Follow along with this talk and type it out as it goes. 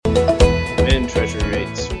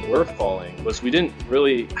was we didn't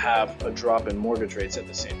really have a drop in mortgage rates at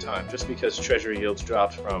the same time. Just because Treasury yields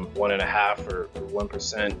dropped from 1.5% or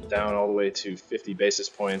 1% down all the way to 50 basis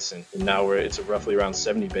points, and now it's roughly around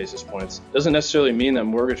 70 basis points, doesn't necessarily mean that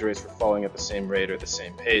mortgage rates were falling at the same rate or the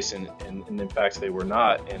same pace, and in fact they were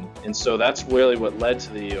not. And so that's really what led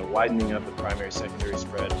to the widening of the primary-secondary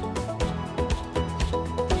spread.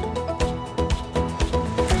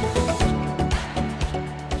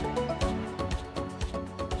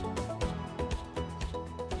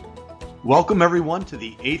 Welcome, everyone, to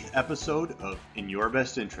the 8th episode of In Your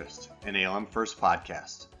Best Interest, an ALM First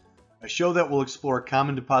podcast, a show that will explore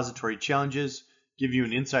common depository challenges, give you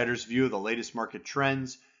an insider's view of the latest market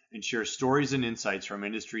trends, and share stories and insights from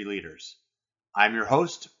industry leaders. I'm your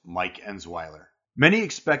host, Mike Ensweiler. Many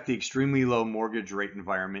expect the extremely low mortgage rate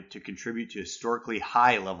environment to contribute to historically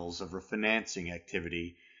high levels of refinancing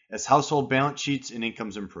activity as household balance sheets and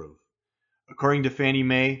incomes improve. According to Fannie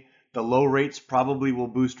Mae, the low rates probably will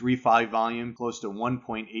boost refi volume close to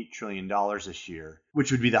 $1.8 trillion this year,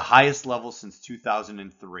 which would be the highest level since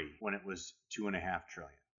 2003, when it was $2.5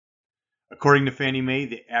 trillion. According to Fannie Mae,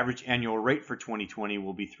 the average annual rate for 2020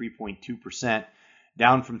 will be 3.2%,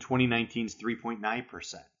 down from 2019's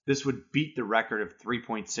 3.9%. This would beat the record of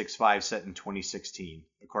 3.65 set in 2016,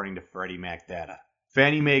 according to Freddie Mac data.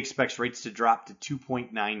 Fannie Mae expects rates to drop to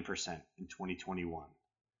 2.9% in 2021.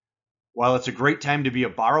 While it's a great time to be a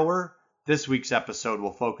borrower, this week's episode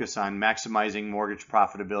will focus on maximizing mortgage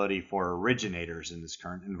profitability for originators in this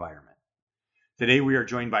current environment. Today we are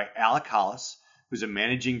joined by Alec Hollis, who's a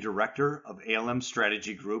managing director of ALM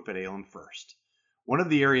Strategy Group at ALM First. One of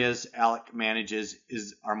the areas Alec manages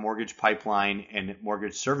is our mortgage pipeline and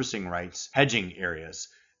mortgage servicing rights hedging areas,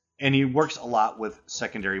 and he works a lot with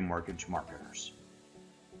secondary mortgage marketers.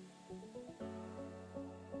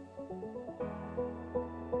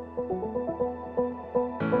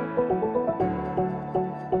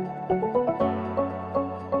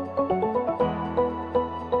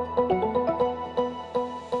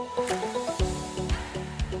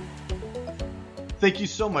 Thank you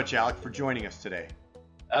so much, Alec, for joining us today.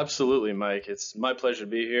 Absolutely, Mike. It's my pleasure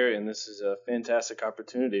to be here, and this is a fantastic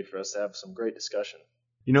opportunity for us to have some great discussion.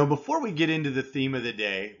 You know, before we get into the theme of the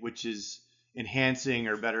day, which is enhancing,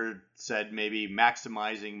 or better said, maybe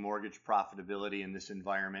maximizing mortgage profitability in this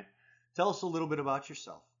environment, tell us a little bit about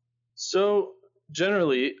yourself. So,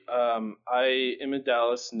 generally, I am a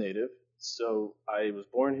Dallas native. So I was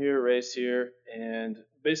born here, raised here, and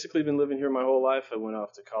basically been living here my whole life. I went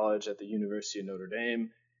off to college at the University of Notre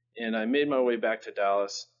Dame, and I made my way back to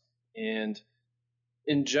Dallas. And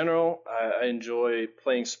in general, I enjoy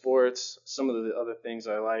playing sports. Some of the other things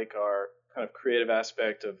I like are kind of creative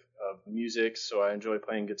aspect of music. So I enjoy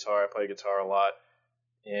playing guitar. I play guitar a lot.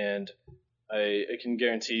 And I can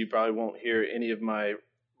guarantee you probably won't hear any of my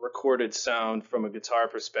recorded sound from a guitar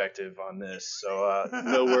perspective on this, so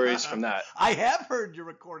no worries from that. I have heard your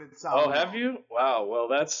recorded sound. Oh, have you? Wow. Well,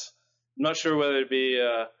 I'm not sure whether to be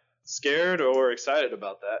scared or excited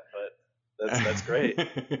about that, but that's great.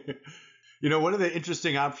 You know, one of the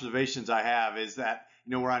interesting observations I have is that,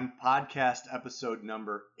 you know, we're on podcast episode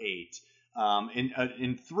number 8,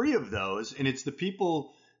 in 3 of those, and it's the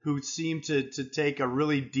people who seem to take a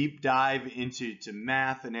really deep dive into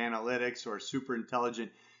math and analytics, or super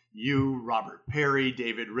intelligent. You, Robert Perry,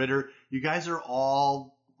 David Ritter, you guys are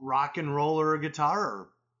all rock and roll or guitar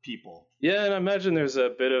people. Yeah, and I imagine there's a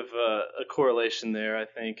bit of a correlation there. I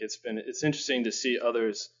think it's interesting to see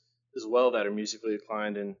others as well that are musically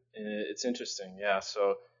inclined, and it's interesting. Yeah,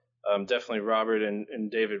 so definitely Robert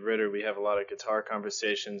and David Ritter, we have a lot of guitar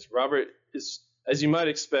conversations. Robert is, as you might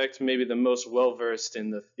expect, maybe the most well-versed in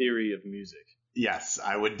the theory of music. Yes,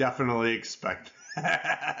 I would definitely expect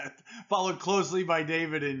that. Followed closely by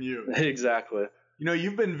David and you. Exactly. You know,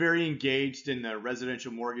 you've been very engaged in the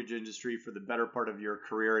residential mortgage industry for the better part of your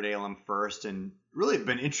career at ALM First, and really have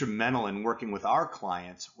been instrumental in working with our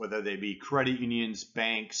clients, whether they be credit unions,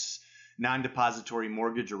 banks, non-depository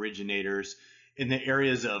mortgage originators, in the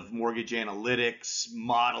areas of mortgage analytics,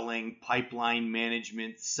 modeling, pipeline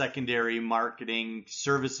management, secondary marketing,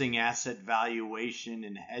 servicing asset valuation,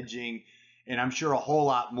 and hedging, and I'm sure a whole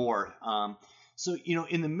lot more. So, you know,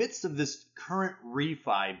 in the midst of this current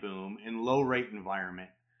refi boom and low rate environment,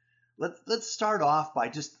 let's start off by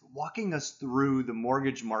just walking us through the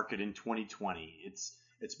mortgage market in 2020.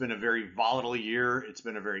 It's been a very volatile year. It's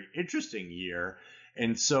been a very interesting year.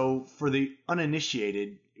 And so for the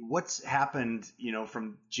uninitiated, what's happened, you know,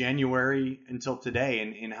 from January until today,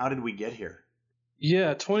 and how did we get here?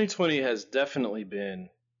 Yeah, 2020 has definitely been,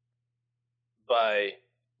 by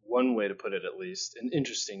one way to put it at least, an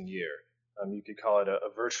interesting year. You could call it a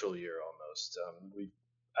virtual year almost.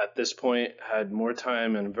 at this point had more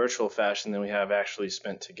time in virtual fashion than we have actually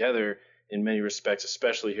spent together in many respects,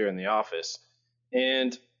 especially here in the office.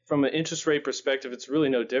 And from an interest rate perspective, it's really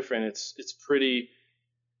no different. It's pretty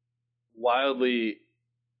wildly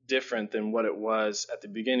different than what it was at the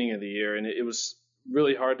beginning of the year, and it was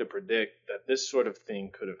really hard to predict that this sort of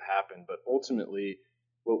thing could have happened. But ultimately,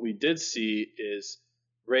 what we did see is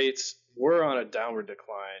rates were on a downward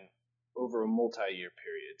decline over a multi-year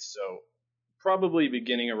period. So probably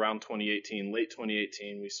beginning around 2018, late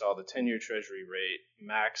 2018, we saw the 10-year Treasury rate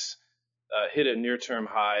max hit a near-term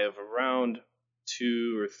high of around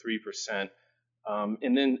 2 or 3%.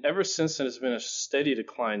 And then ever since then, it's been a steady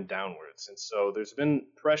decline downwards. And so there's been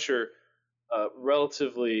pressure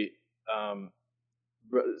relatively,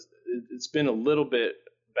 it's been a little bit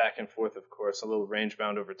back and forth, of course, a little range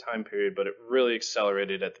bound over time period, but it really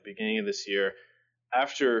accelerated at the beginning of this year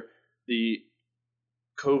after the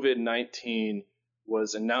COVID-19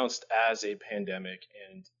 was announced as a pandemic,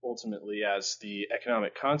 and ultimately as the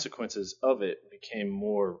economic consequences of it became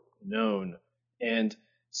more known. And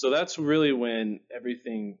so that's really when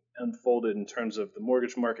everything unfolded in terms of the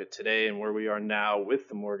mortgage market today and where we are now with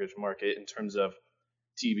the mortgage market in terms of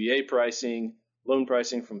TBA pricing, loan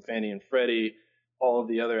pricing from Fannie and Freddie, all of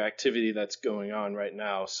the other activity that's going on right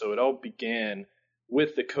now. So it all began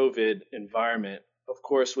with the COVID environment, of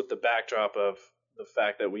course, with the backdrop of the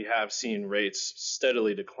fact that we have seen rates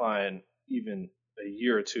steadily decline even a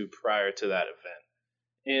year or two prior to that event.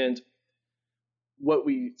 And what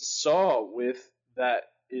we saw with that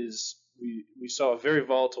is we saw a very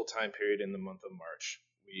volatile time period in the month of March.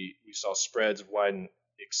 We saw spreads widen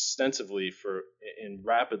extensively and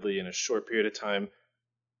rapidly in a short period of time.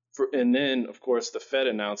 And then, of course, the Fed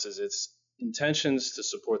announces its intentions to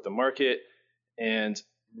support the market, and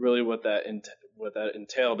really what that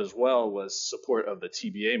entailed as well was support of the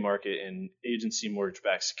TBA market and agency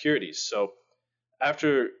mortgage-backed securities. So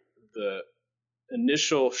after the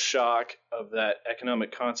initial shock of that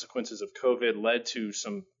economic consequences of COVID led to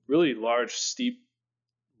some really large, steep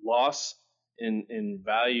loss in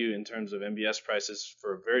value in terms of MBS prices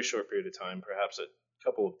for a very short period of time, perhaps a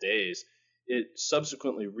couple of days, it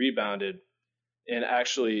subsequently rebounded and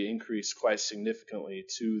actually increased quite significantly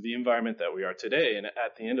to the environment that we are today. And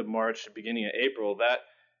at the end of March, beginning of April, that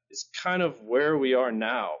is kind of where we are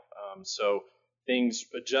now. So things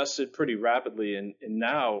adjusted pretty rapidly, and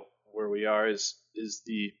now where we are is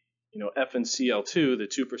the FNCL2, the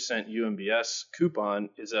 2% UMBS coupon,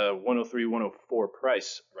 is a 103, 104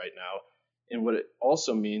 price right now. And what it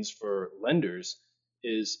also means for lenders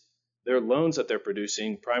is their loans that they're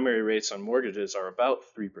producing, primary rates on mortgages are about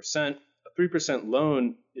 3%. A 3%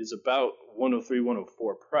 loan is about 103,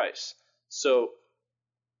 104 price. So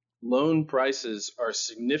loan prices are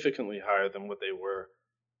significantly higher than what they were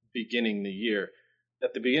beginning the year.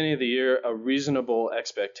 At the beginning of the year, a reasonable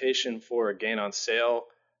expectation for a gain on sale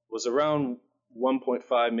was around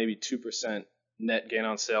 1.5, maybe 2% net gain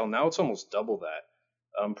on sale. Now it's almost double that.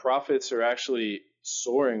 Profits are actually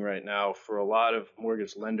soaring right now for a lot of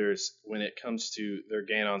mortgage lenders when it comes to their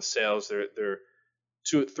gain on sales. They're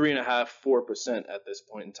 3.5%, 4% at this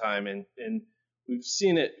point in time, and we've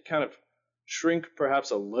seen it kind of shrink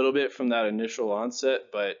perhaps a little bit from that initial onset,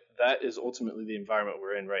 but that is ultimately the environment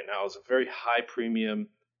we're in right now. Is a very high premium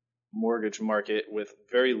mortgage market with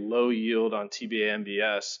very low yield on TBA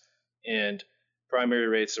MBS and primary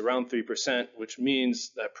rates around 3%, which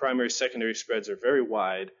means that primary secondary spreads are very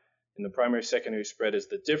wide, and the primary secondary spread is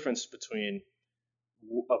the difference between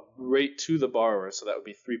a rate to the borrower, so that would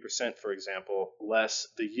be 3%, for example, less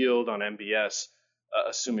the yield on MBS,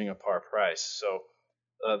 assuming a par price.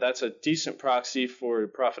 So that's a decent proxy for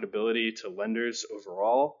profitability to lenders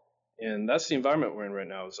overall, and that's the environment we're in right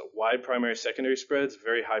now. Is a wide primary secondary spreads,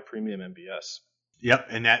 very high premium MBS. Yep,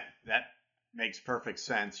 and that makes perfect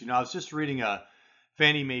sense. I was just reading a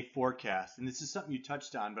Fannie Mae forecast, and this is something you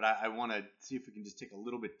touched on, but I want to see if we can just take a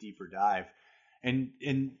little bit deeper dive. And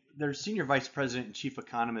their senior vice president and chief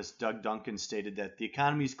economist, Doug Duncan, stated that the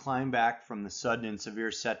economy's climb back from the sudden and severe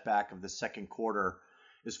setback of the second quarter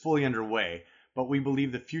is fully underway, but we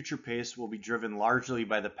believe the future pace will be driven largely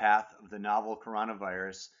by the path of the novel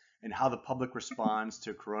coronavirus and how the public responds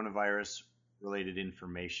to coronavirus-related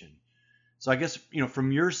information. So I guess,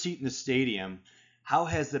 from your seat in the stadium, how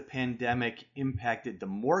has the pandemic impacted the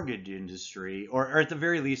mortgage industry, or at the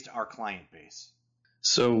very least, our client base?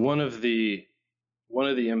 So one of the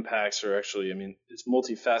impacts are actually, it's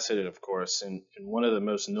multifaceted, of course, and one of the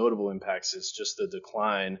most notable impacts is just the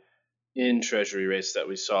decline in Treasury rates that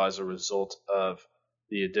we saw as a result of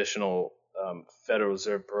the additional Federal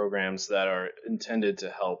Reserve programs that are intended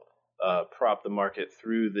to help prop the market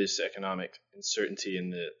through this economic uncertainty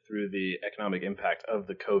and through the economic impact of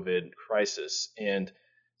the COVID crisis. And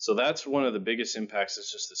so that's one of the biggest impacts is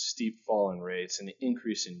just the steep fall in rates and the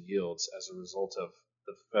increase in yields as a result of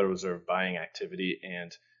the Federal Reserve buying activity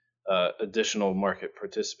and additional market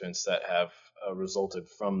participants that have resulted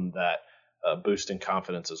from that boost in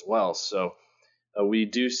confidence as well. So we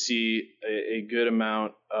do see a good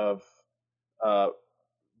amount of,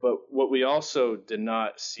 but what we also did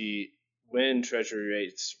not see when Treasury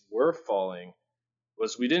rates were falling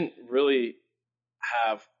was we didn't really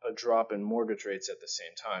have a drop in mortgage rates at the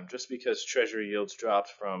same time. Just because Treasury yields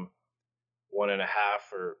dropped from 1.5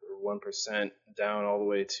 or 1% down all the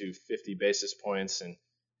way to 50 basis points, and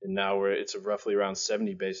now it's roughly around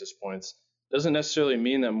 70 basis points, doesn't necessarily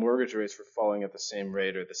mean that mortgage rates were falling at the same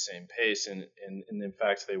rate or the same pace, and in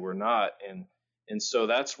fact they were not. And so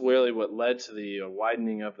that's really what led to the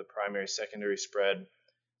widening of the primary secondary spread.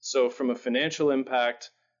 So from a financial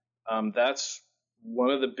impact, that's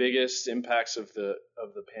one of the biggest impacts of the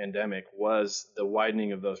pandemic was the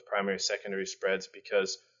widening of those primary secondary spreads,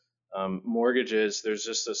 because mortgages, there's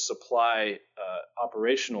just a supply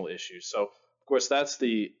operational issue. So of course that's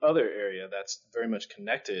the other area that's very much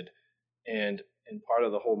connected and part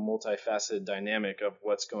of the whole multifaceted dynamic of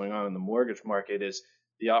what's going on in the mortgage market is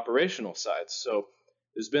the operational side. So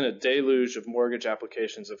there's been a deluge of mortgage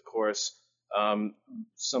applications, of course,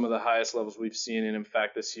 some of the highest levels we've seen, and in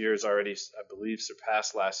fact this year has already, I believe,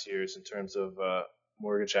 surpassed last year's in terms of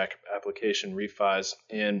mortgage application refis.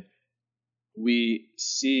 And we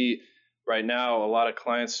see right now a lot of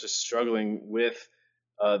clients just struggling with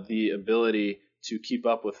the ability to keep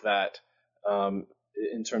up with that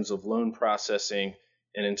in terms of loan processing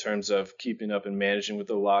and in terms of keeping up and managing with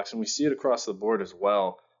the locks. And we see it across the board as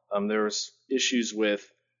well. There was issues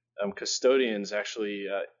with custodians actually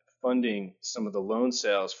funding some of the loan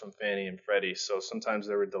sales from Fannie and Freddie. So sometimes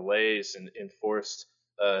there were delays and enforced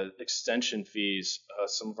extension fees.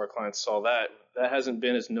 Some of our clients saw that. That hasn't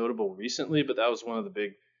been as notable recently, but that was one of the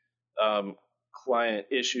big client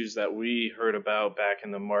issues that we heard about back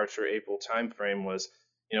in the March or April timeframe was,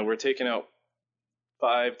 we're taking out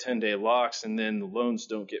 5-10 day locks and then the loans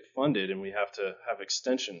don't get funded and we have to have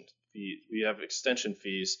extension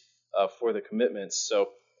fees for the commitments. So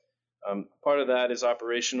part of that is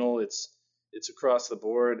operational. It's across the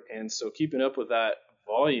board. And so keeping up with that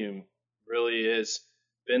volume really has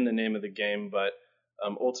been the name of the game. But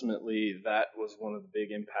ultimately that was one of the big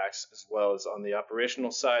impacts as well as on the operational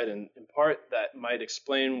side. And in part that might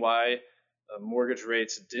explain why mortgage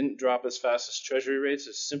rates didn't drop as fast as Treasury rates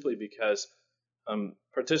is simply because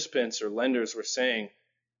participants or lenders were saying,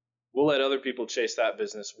 we'll let other people chase that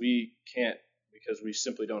business. We can't because we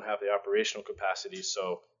simply don't have the operational capacity.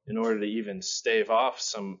 So in order to even stave off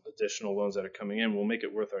some additional loans that are coming in, we'll make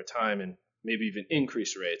it worth our time and maybe even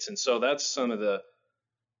increase rates. And so that's some of the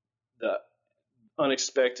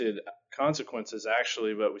unexpected consequences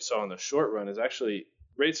actually what we saw in the short run is actually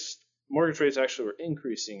mortgage rates actually were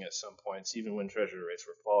increasing at some points, even when Treasury rates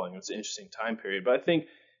were falling. It's an interesting time period. But I think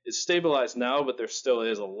it's stabilized now, but there still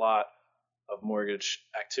is a lot of mortgage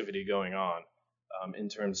activity going on in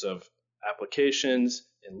terms of applications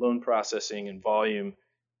and loan processing and volume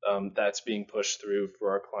that's being pushed through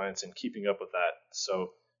for our clients and keeping up with that.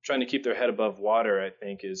 So trying to keep their head above water, I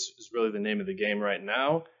think, is really the name of the game right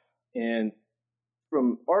now. And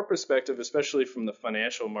from our perspective, especially from the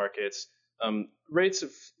financial markets, rates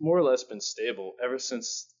have more or less been stable ever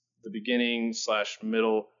since the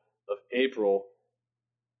beginning/middle of April.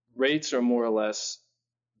 Rates are more or less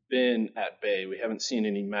been at bay. We haven't seen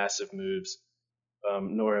any massive moves,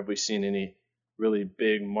 nor have we seen any really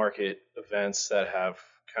big market events that have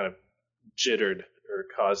kind of jittered or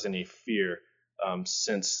caused any fear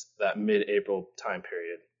since that mid-April time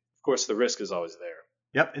period. Of course, the risk is always there.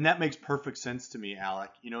 Yep, and that makes perfect sense to me, Alec.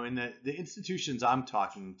 In the institutions I'm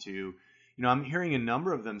talking to, I'm hearing a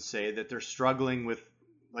number of them say that they're struggling with,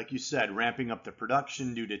 like you said, ramping up the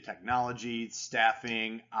production due to technology,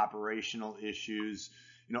 staffing, operational issues,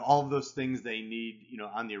 all of those things they need,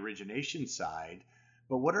 on the origination side.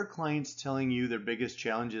 But what are clients telling you their biggest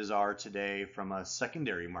challenges are today from a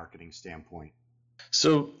secondary marketing standpoint?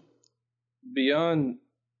 So beyond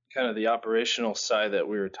kind of the operational side that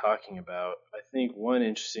we were talking about, I think one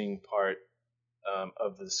interesting part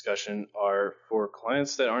of the discussion are for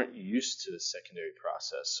clients that aren't used to the secondary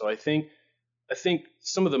process. So I think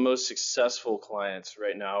some of the most successful clients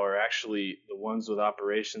right now are actually the ones with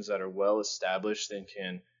operations that are well established and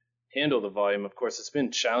can handle the volume. Of course, it's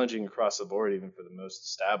been challenging across the board, even for the most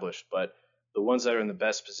established, but the ones that are in the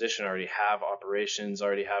best position already have operations,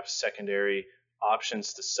 already have secondary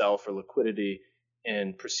options to sell for liquidity,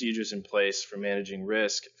 and procedures in place for managing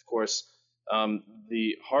risk. Of course,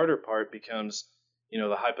 the harder part becomes,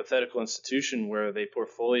 the hypothetical institution where they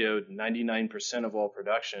portfolioed 99% of all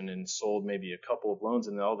production and sold maybe a couple of loans,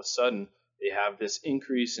 and then all of a sudden they have this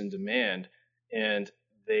increase in demand, and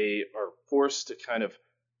they are forced to kind of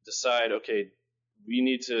decide, okay, we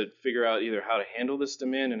need to figure out either how to handle this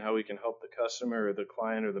demand and how we can help the customer or the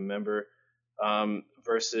client or the member,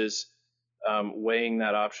 versus weighing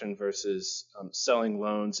that option versus selling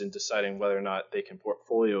loans and deciding whether or not they can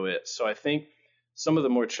portfolio it. So I think some of the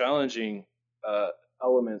more challenging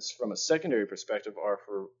elements from a secondary perspective are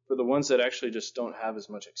for the ones that actually just don't have as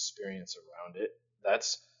much experience around it.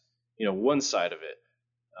 That's one side of it.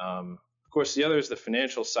 Of course, the other is the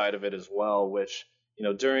financial side of it as well, which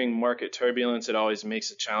during market turbulence, it always makes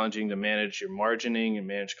it challenging to manage your margining and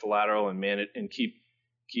manage collateral and manage and keep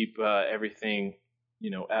everything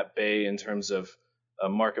at bay in terms of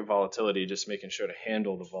market volatility, just making sure to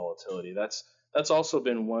handle the volatility. That's also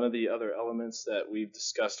been one of the other elements that we've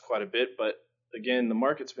discussed quite a bit. But again, the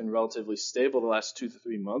market's been relatively stable the last 2 to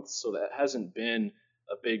 3 months, so that hasn't been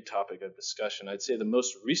a big topic of discussion. I'd say the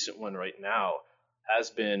most recent one right now has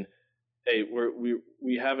been, hey,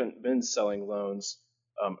 we haven't been selling loans.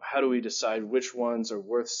 How do we decide which ones are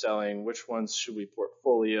worth selling? Which ones should we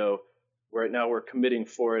portfolio? Right now we're committing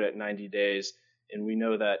for it at 90 days. And we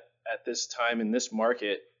know that at this time in this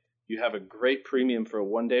market, you have a great premium for a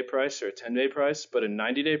 1-day price or a 10-day price, but a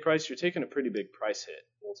 90-day price, you're taking a pretty big price hit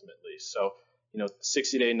ultimately. So,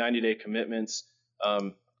 60-day, 90-day commitments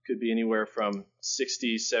could be anywhere from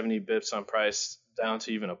 60, 70 bips on price down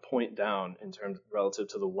to even a point down in terms relative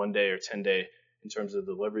to the 1-day or 10-day in terms of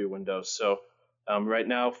delivery window. So right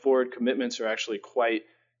now, forward commitments are actually quite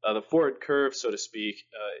the forward curve, so to speak.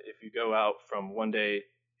 If you go out from 1 day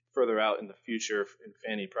further out in the future in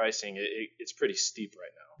Fannie pricing, it's pretty steep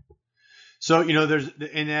right now. So there's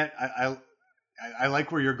in that I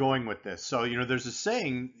like where you're going with this. So there's a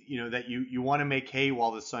saying that you want to make hay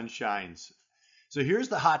while the sun shines. So here's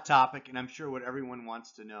the hot topic, and I'm sure what everyone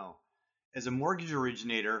wants to know. As a mortgage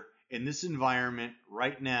originator in this environment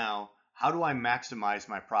right now, how do I maximize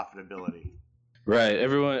my profitability? Right.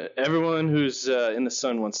 Everyone who's in the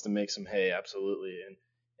sun wants to make some hay, absolutely.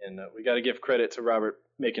 And we got to give credit to Robert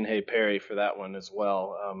Making Hay Perry for that one as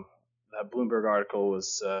well. That Bloomberg article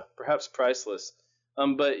was perhaps priceless.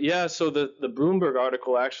 But yeah, so the Bloomberg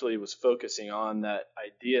article actually was focusing on that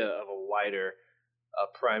idea of a wider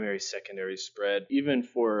primary secondary spread, even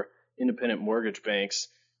for independent mortgage banks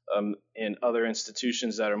and other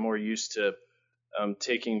institutions that are more used to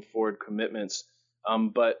taking forward commitments.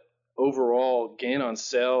 But overall, gain on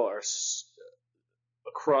sale are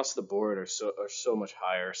across the board are so much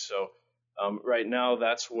higher. So right now,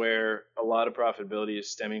 that's where a lot of profitability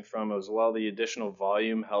is stemming from as well. The additional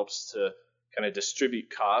volume helps to kind of distribute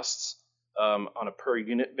costs on a per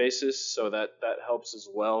unit basis, so that helps as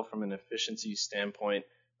well from an efficiency standpoint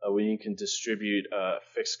when you can distribute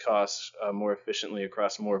fixed costs more efficiently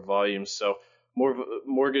across more volume. So the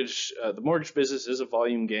mortgage business is a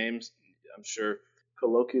volume game. I'm sure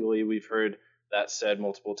colloquially we've heard that said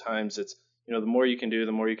multiple times. It's the more you can do,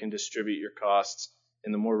 the more you can distribute your costs,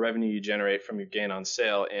 and the more revenue you generate from your gain on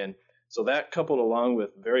sale. And so that, coupled along with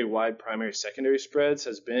very wide primary secondary spreads,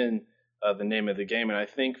 has been the name of the game. And I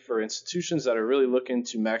think for institutions that are really looking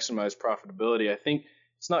to maximize profitability, I think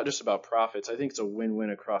it's not just about profits. I think it's a win-win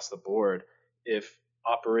across the board if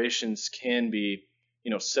operations can be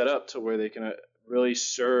set up to where they can really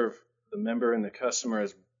serve the member and the customer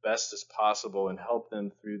as best as possible and help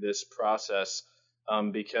them through this process,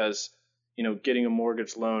 because getting a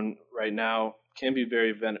mortgage loan right now can be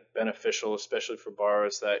very beneficial, especially for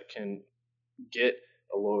borrowers that can get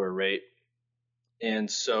a lower rate. And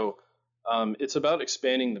so it's about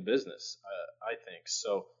expanding the business, I think.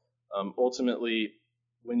 So ultimately,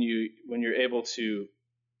 when you're able to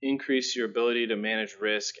increase your ability to manage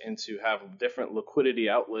risk and to have different liquidity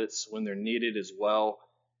outlets when they're needed as well,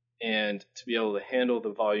 and to be able to handle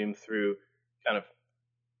the volume through kind of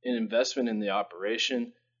an investment in the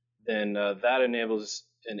operation, then that enables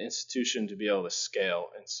an institution to be able to scale.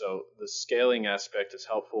 And so the scaling aspect is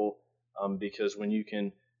helpful because when you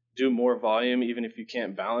can do more volume, even if you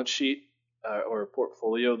can't balance sheet or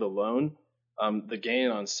portfolio the loan, the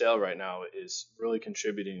gain on sale right now is really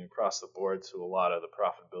contributing across the board to a lot of the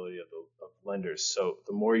profitability of lenders. So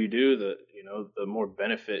the more you do, the more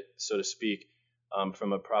benefit, so to speak,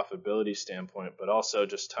 from a profitability standpoint, but also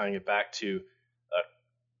just tying it back to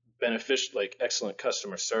beneficial, like excellent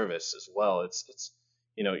customer service as well. It's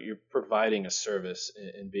you're providing a service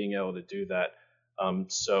and being able to do that.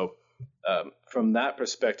 So from that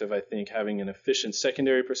perspective, I think having an efficient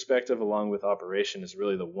secondary perspective along with operation is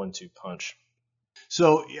really the 1-2 punch.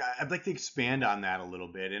 So yeah, I'd like to expand on that a little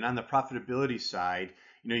bit. And on the profitability side,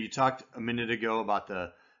 you talked a minute ago about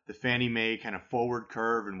the Fannie Mae kind of forward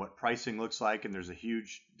curve and what pricing looks like, and there's a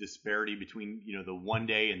huge disparity between the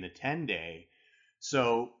 1-day and the 10-day.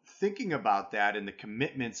 So thinking about that and the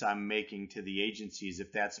commitments I'm making to the agencies,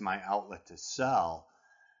 if that's my outlet to sell,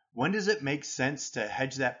 when does it make sense to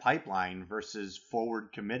hedge that pipeline versus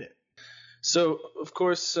forward commit it? So of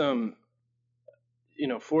course,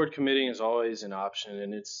 forward committing is always an option,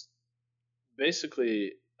 and it's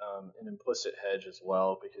basically an implicit hedge as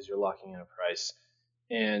well because you're locking in a price.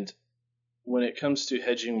 And when it comes to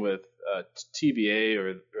hedging with TBA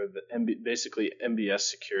or basically MBS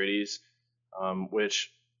securities,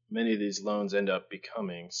 which many of these loans end up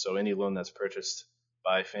becoming, so any loan that's purchased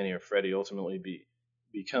by Fannie or Freddie ultimately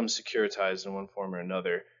becomes securitized in one form or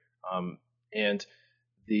another. And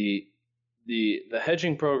the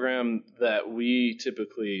hedging program that we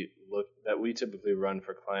typically run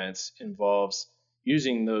for clients involves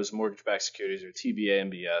using those mortgage-backed securities or TBA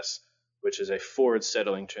MBS, which is a forward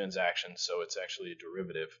settling transaction, so it's actually a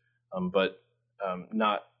derivative, but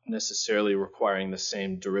not necessarily requiring the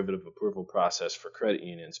same derivative approval process for credit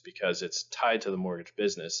unions because it's tied to the mortgage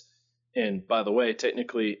business. And by the way,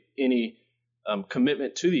 technically any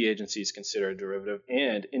commitment to the agency is considered a derivative,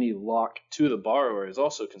 and any lock to the borrower is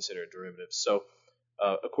also considered a derivative. So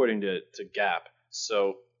according to GAAP.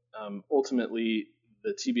 So ultimately,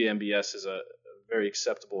 the TBA MBS is a very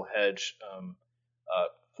acceptable hedge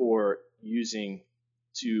for using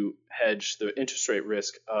to hedge the interest rate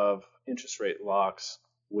risk of interest rate locks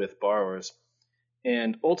with borrowers.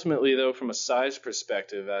 And ultimately, though, from a size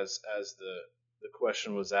perspective, as the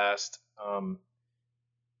question was asked, I'd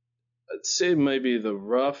say maybe the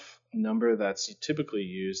rough number that's typically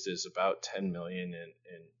used is about 10 million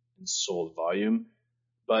in sold volume,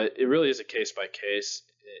 but it really is a case by case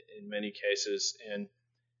in many cases.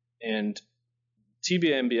 And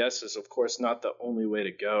TBA MBS is, of course, not the only way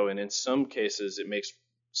to go. And in some cases, it makes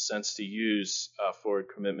sense to use forward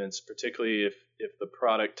commitments, particularly if the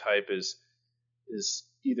product type is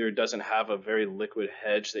either doesn't have a very liquid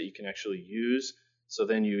hedge that you can actually use. So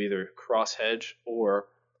then you either cross hedge or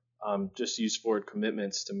just use forward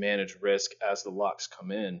commitments to manage risk as the locks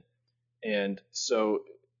come in. And so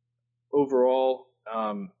overall,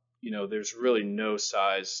 there's really no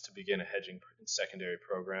size to begin a hedging secondary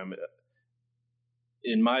program.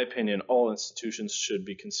 In my opinion, all institutions should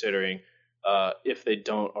be considering, if they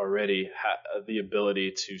don't already, the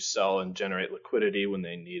ability to sell and generate liquidity when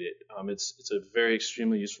they need it. It's a very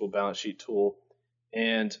extremely useful balance sheet tool,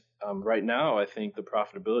 and right now I think the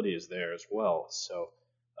profitability is there as well. So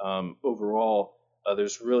overall,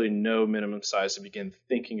 there's really no minimum size to begin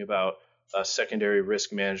thinking about secondary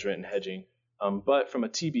risk management and hedging. But from a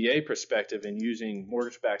TBA perspective and using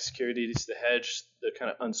mortgage-backed securities to hedge, the kind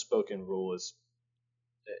of unspoken rule is,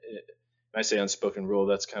 when I say unspoken rule,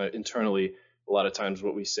 that's kind of internally a lot of times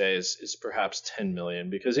what we say is perhaps 10 million,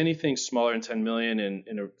 because anything smaller than 10 million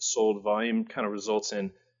in a sold volume kind of results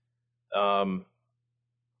in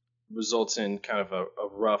kind of a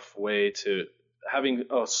rough way to having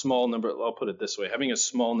a small number. I'll put it this way: having a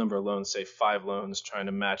small number of loans, say 5 loans, trying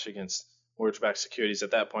to match against mortgage-backed securities.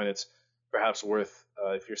 At that point, it's perhaps worth,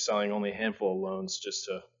 if you're selling only a handful of loans, just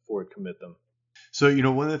to forward commit them. So,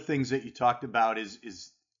 one of the things that you talked about is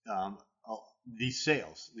these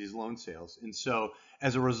sales, these loan sales. And so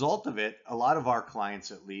as a result of it, a lot of our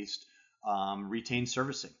clients, at least, retain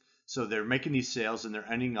servicing. So they're making these sales and they're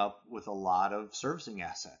ending up with a lot of servicing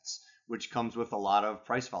assets, which comes with a lot of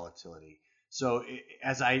price volatility. So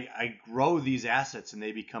as I grow these assets and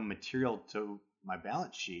they become material to my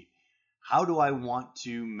balance sheet, how do I want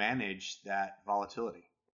to manage that volatility?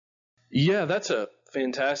 Yeah, that's a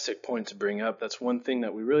fantastic point to bring up. That's one thing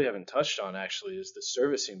that we really haven't touched on, actually, is the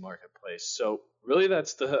servicing marketplace. So really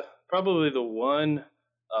that's probably the one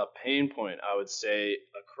pain point I would say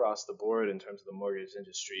across the board in terms of the mortgage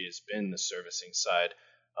industry has been the servicing side.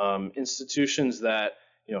 Institutions that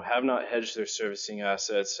have not hedged their servicing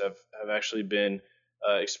assets have actually been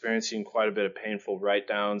experiencing quite a bit of painful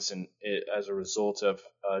write-downs, and as a result of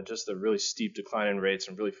just the really steep decline in rates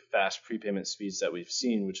and really fast prepayment speeds that we've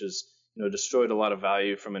seen, which has destroyed a lot of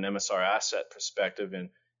value from an MSR asset perspective, and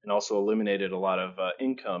also eliminated a lot of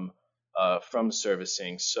income from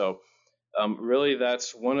servicing. So really,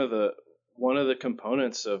 that's one of the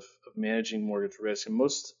components of managing mortgage risk, and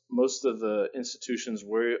most of the institutions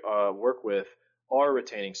we work with are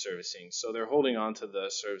retaining servicing, so they're holding on to the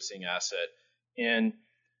servicing asset. And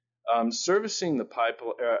Servicing the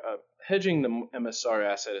hedging the MSR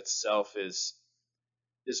asset itself is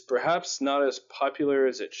perhaps not as popular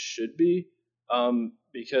as it should be,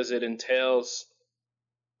 because it entails,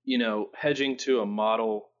 hedging to a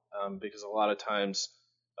model, because a lot of times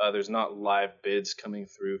there's not live bids coming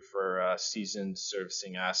through for seasoned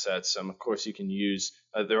servicing assets. Of course, you can use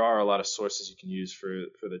there are a lot of sources you can use for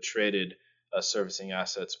the traded servicing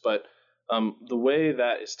assets, but the way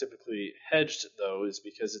that is typically hedged, though, is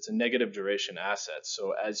because it's a negative duration asset.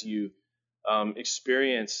 So as you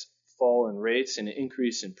experience fall in rates and an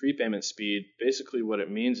increase in prepayment speed, basically what it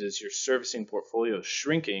means is your servicing portfolio is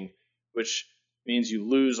shrinking, which means you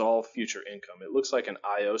lose all future income. It looks like an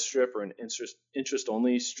IO strip or an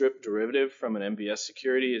interest-only strip derivative from an MBS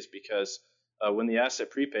security, is because when the asset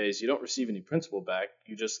prepays, you don't receive any principal back.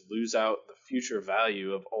 You just lose out the future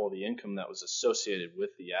value of all the income that was associated with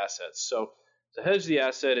the asset. So to hedge the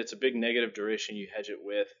asset, it's a big negative duration. You hedge it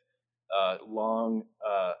with long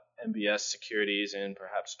MBS securities and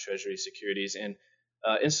perhaps Treasury securities. And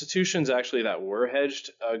institutions actually that were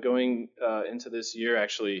hedged going into this year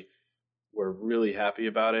actually were really happy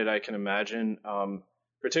about it, I can imagine,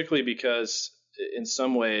 particularly because in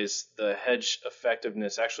some ways the hedge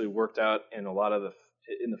effectiveness actually worked out in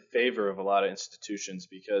the favor of a lot of institutions,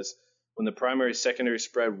 because when the primary secondary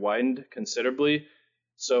spread widened considerably,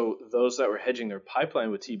 so those that were hedging their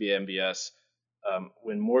pipeline with TBMBS,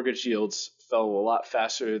 when mortgage yields fell a lot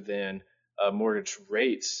faster than mortgage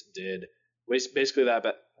rates did, basically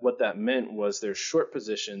what that meant was their short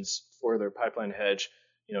positions for their pipeline hedge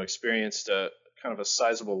experienced a kind of a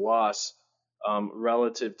sizable loss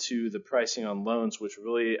relative to the pricing on loans, which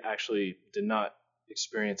really actually did not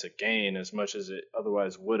experience a gain as much as it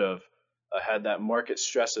otherwise would have had that market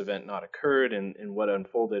stress event not occurred, and what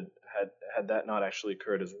unfolded had that not actually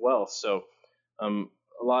occurred as well. So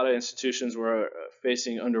a lot of institutions were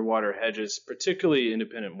facing underwater hedges, particularly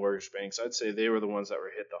independent mortgage banks. I'd say they were the ones that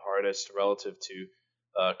were hit the hardest relative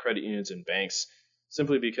to credit unions and banks,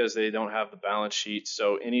 simply because they don't have the balance sheet.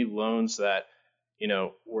 So any loans that,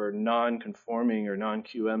 were non-conforming or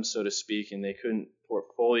non-QM, so to speak, and they couldn't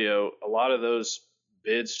portfolio, a lot of those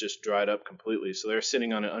bids just dried up completely. So they're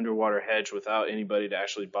sitting on an underwater hedge without anybody to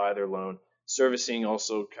actually buy their loan. Servicing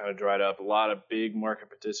also kind of dried up. A lot of big market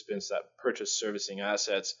participants that purchased servicing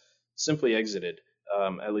assets simply exited,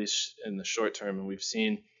 at least in the short term. And we've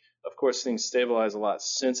seen, of course, things stabilize a lot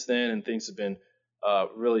since then, and things have been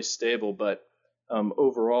really stable. But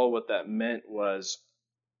overall, what that meant was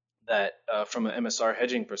that from an MSR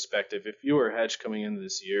hedging perspective, if you were hedged coming into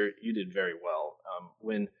this year, you did very well.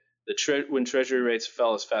 When Treasury rates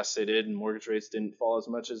fell as fast as they did and mortgage rates didn't fall as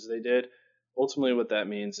much as they did, ultimately what that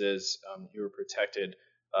means is you were protected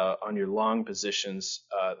on your long positions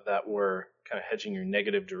that were kind of hedging your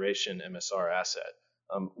negative duration MSR asset.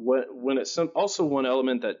 When it's also one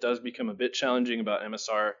element that does become a bit challenging about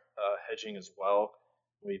MSR hedging as well,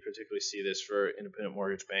 we particularly see this for independent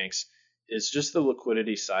mortgage banks, is just the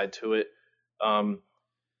liquidity side to it.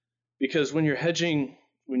 Because when you're hedging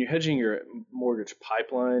your mortgage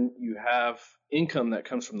pipeline, you have income that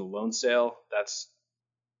comes from the loan sale. That's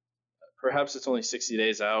perhaps it's only 60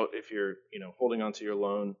 days out if you're holding onto your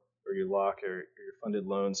loan or your lock or your funded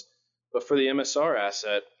loans. But for the MSR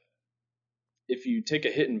asset, if you take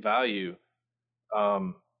a hit in value,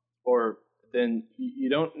 or then you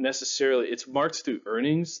don't necessarily, it's marked through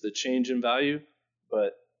earnings, the change in value,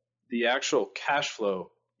 but the actual cash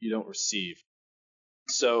flow you don't receive.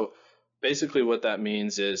 So basically what that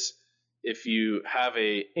means is if you have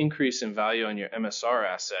a increase in value on your MSR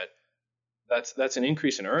asset, that's an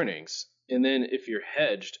increase in earnings. And then if you're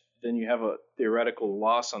hedged, then you have a theoretical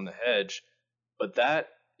loss on the hedge, but that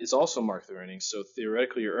is also marked through earnings. So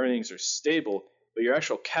theoretically your earnings are stable, but your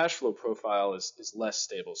actual cash flow profile is less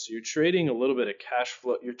stable. So you're trading a little bit of cash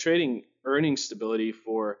flow, you're trading earnings stability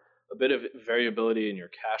for a bit of variability in your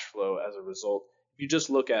cash flow as a result. If you just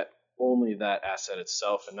look at only that asset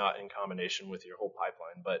itself and not in combination with your whole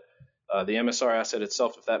pipeline. But the MSR asset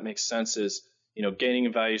itself, if that makes sense, is gaining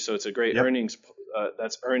in value. So it's a great earnings,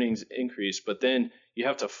 that's earnings increase, but then you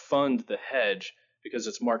have to fund the hedge because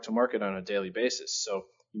it's marked to market on a daily basis. So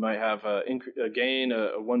you might have a gain,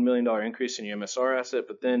 a $1 million increase in your MSR asset,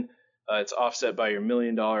 but then it's offset by your $1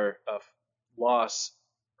 million loss.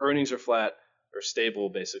 Earnings are flat or stable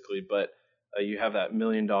basically, but you have that $1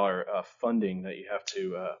 million funding that you have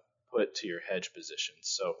to put to your hedge position.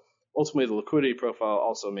 So ultimately the liquidity profile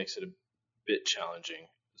also makes it a bit challenging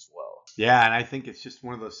as well. Yeah, and I think it's just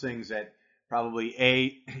one of those things that probably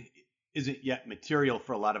A, isn't yet material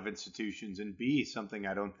for a lot of institutions, and B, something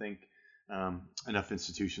I don't think enough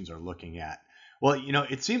institutions are looking at. Well,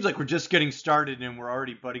 it seems like we're just getting started and we're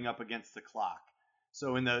already butting up against the clock.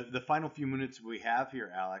 So in the final few minutes we have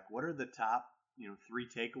here, Alec, what are the top, 3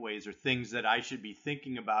 takeaways or things that I should be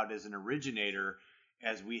thinking about as an originator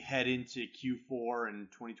as we head into Q4 and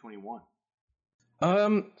 2021?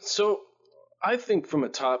 So I think from a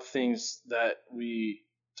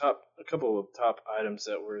couple of top items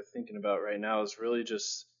that we're thinking about right now is really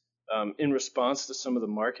just in response to some of the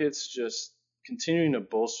markets, just continuing to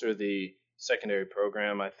bolster the secondary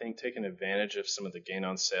program. I think taking advantage of some of the gain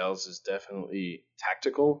on sales is definitely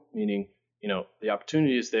tactical, meaning, the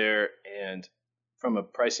opportunity is there and from a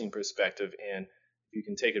pricing perspective, and if you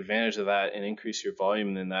can take advantage of that and increase your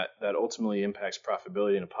volume, then that ultimately impacts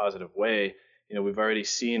profitability in a positive way. We've already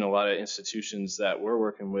seen a lot of institutions that we're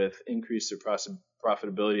working with increase their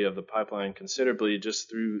profitability of the pipeline considerably just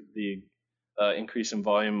through the increase in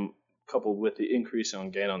volume coupled with the increase on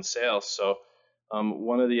gain on sales. So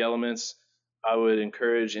one of the elements I would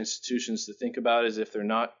encourage institutions to think about is if they're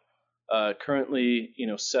not currently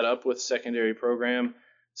set up with secondary program,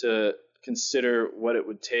 to consider what it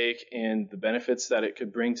would take and the benefits that it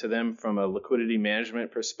could bring to them from a liquidity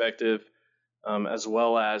management perspective, as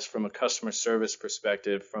well as from a customer service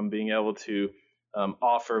perspective, from being able to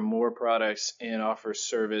offer more products and offer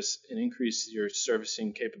service and increase your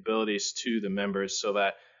servicing capabilities to the members, so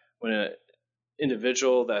that when an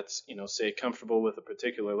individual that's say comfortable with a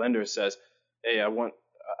particular lender says, hey,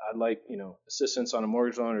 I'd like assistance on a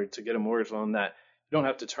mortgage loan or to get a mortgage loan, that you don't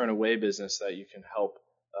have to turn away business, that you can help,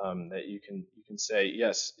 that you can say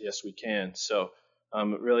yes we can. So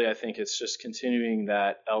really I think it's just continuing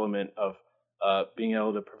that element of being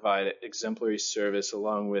able to provide exemplary service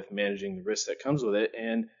along with managing the risk that comes with it,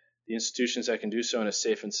 and the institutions that can do so in a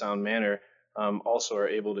safe and sound manner also are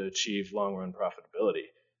able to achieve long run profitability.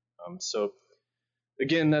 So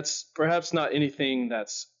again, that's perhaps not anything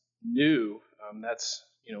that's new. That's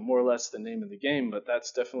more or less the name of the game, but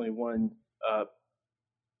that's definitely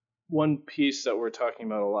one piece that we're talking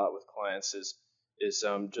about a lot with clients is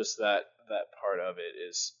just that part of it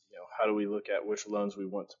is, how do we look at which loans we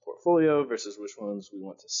want to portfolio versus which loans we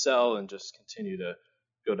want to sell, and just continue to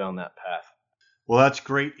go down that path. Well, that's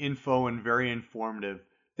great info and very informative.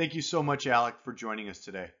 Thank you so much, Alec, for joining us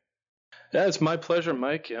today. Yeah, it's my pleasure,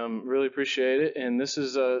 Mike. Really appreciate it. And this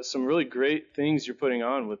is some really great things you're putting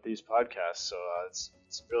on with these podcasts. So it's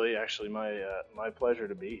really actually my pleasure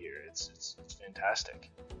to be here. It's fantastic.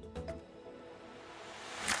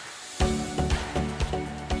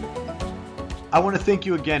 I want to thank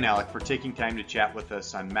you again, Alec, for taking time to chat with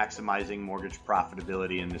us on maximizing mortgage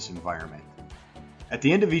profitability in this environment. At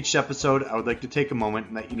the end of each episode, I would like to take a moment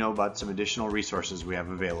and let you know about some additional resources we have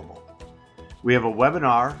available. We have a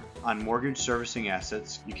webinar on mortgage servicing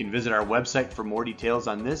assets. You can visit our website for more details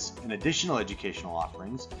on this and additional educational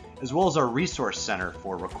offerings, as well as our resource center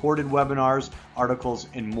for recorded webinars, articles,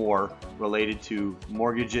 and more related to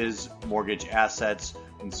mortgages, mortgage assets,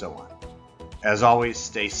 and so on. As always,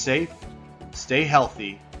 stay safe, stay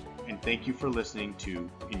healthy, and thank you for listening to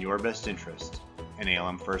In Your Best Interest, an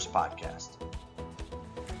ALM First podcast.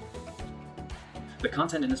 The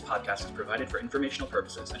content in this podcast is provided for informational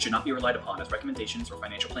purposes and should not be relied upon as recommendations or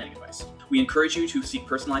financial planning advice. We encourage you to seek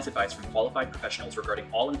personalized advice from qualified professionals regarding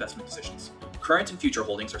all investment decisions. Current and future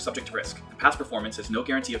holdings are subject to risk, and past performance is no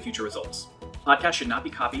guarantee of future results. Podcasts should not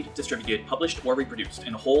be copied, distributed, published, or reproduced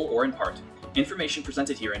in whole or in part. Information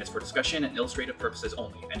presented herein is for discussion and illustrative purposes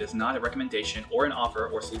only and is not a recommendation or an offer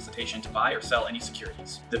or solicitation to buy or sell any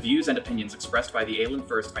securities. The views and opinions expressed by the ALM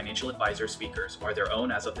First Financial Advisor speakers are their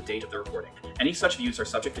own as of the date of the recording. Any such views are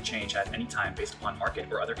subject to change at any time based upon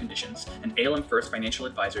market or other conditions, and ALM First Financial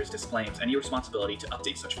Advisors disclaims any responsibility to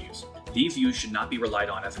update such views. These views should not be relied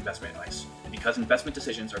on as investment advice, because investment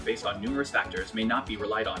decisions are based on numerous factors, may not be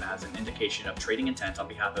relied on as an indication of trading intent on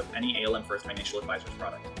behalf of any ALM First Financial Advisors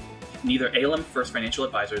product. Neither ALM First Financial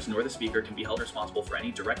Advisors nor the speaker can be held responsible for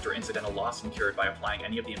any direct or incidental loss incurred by applying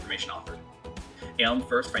any of the information offered. ALM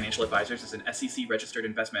First Financial Advisors is an SEC-registered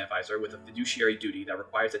investment advisor with a fiduciary duty that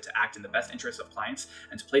requires it to act in the best interests of clients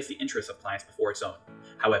and to place the interests of clients before its own.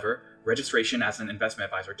 However, registration as an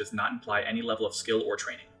investment advisor does not imply any level of skill or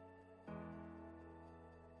training.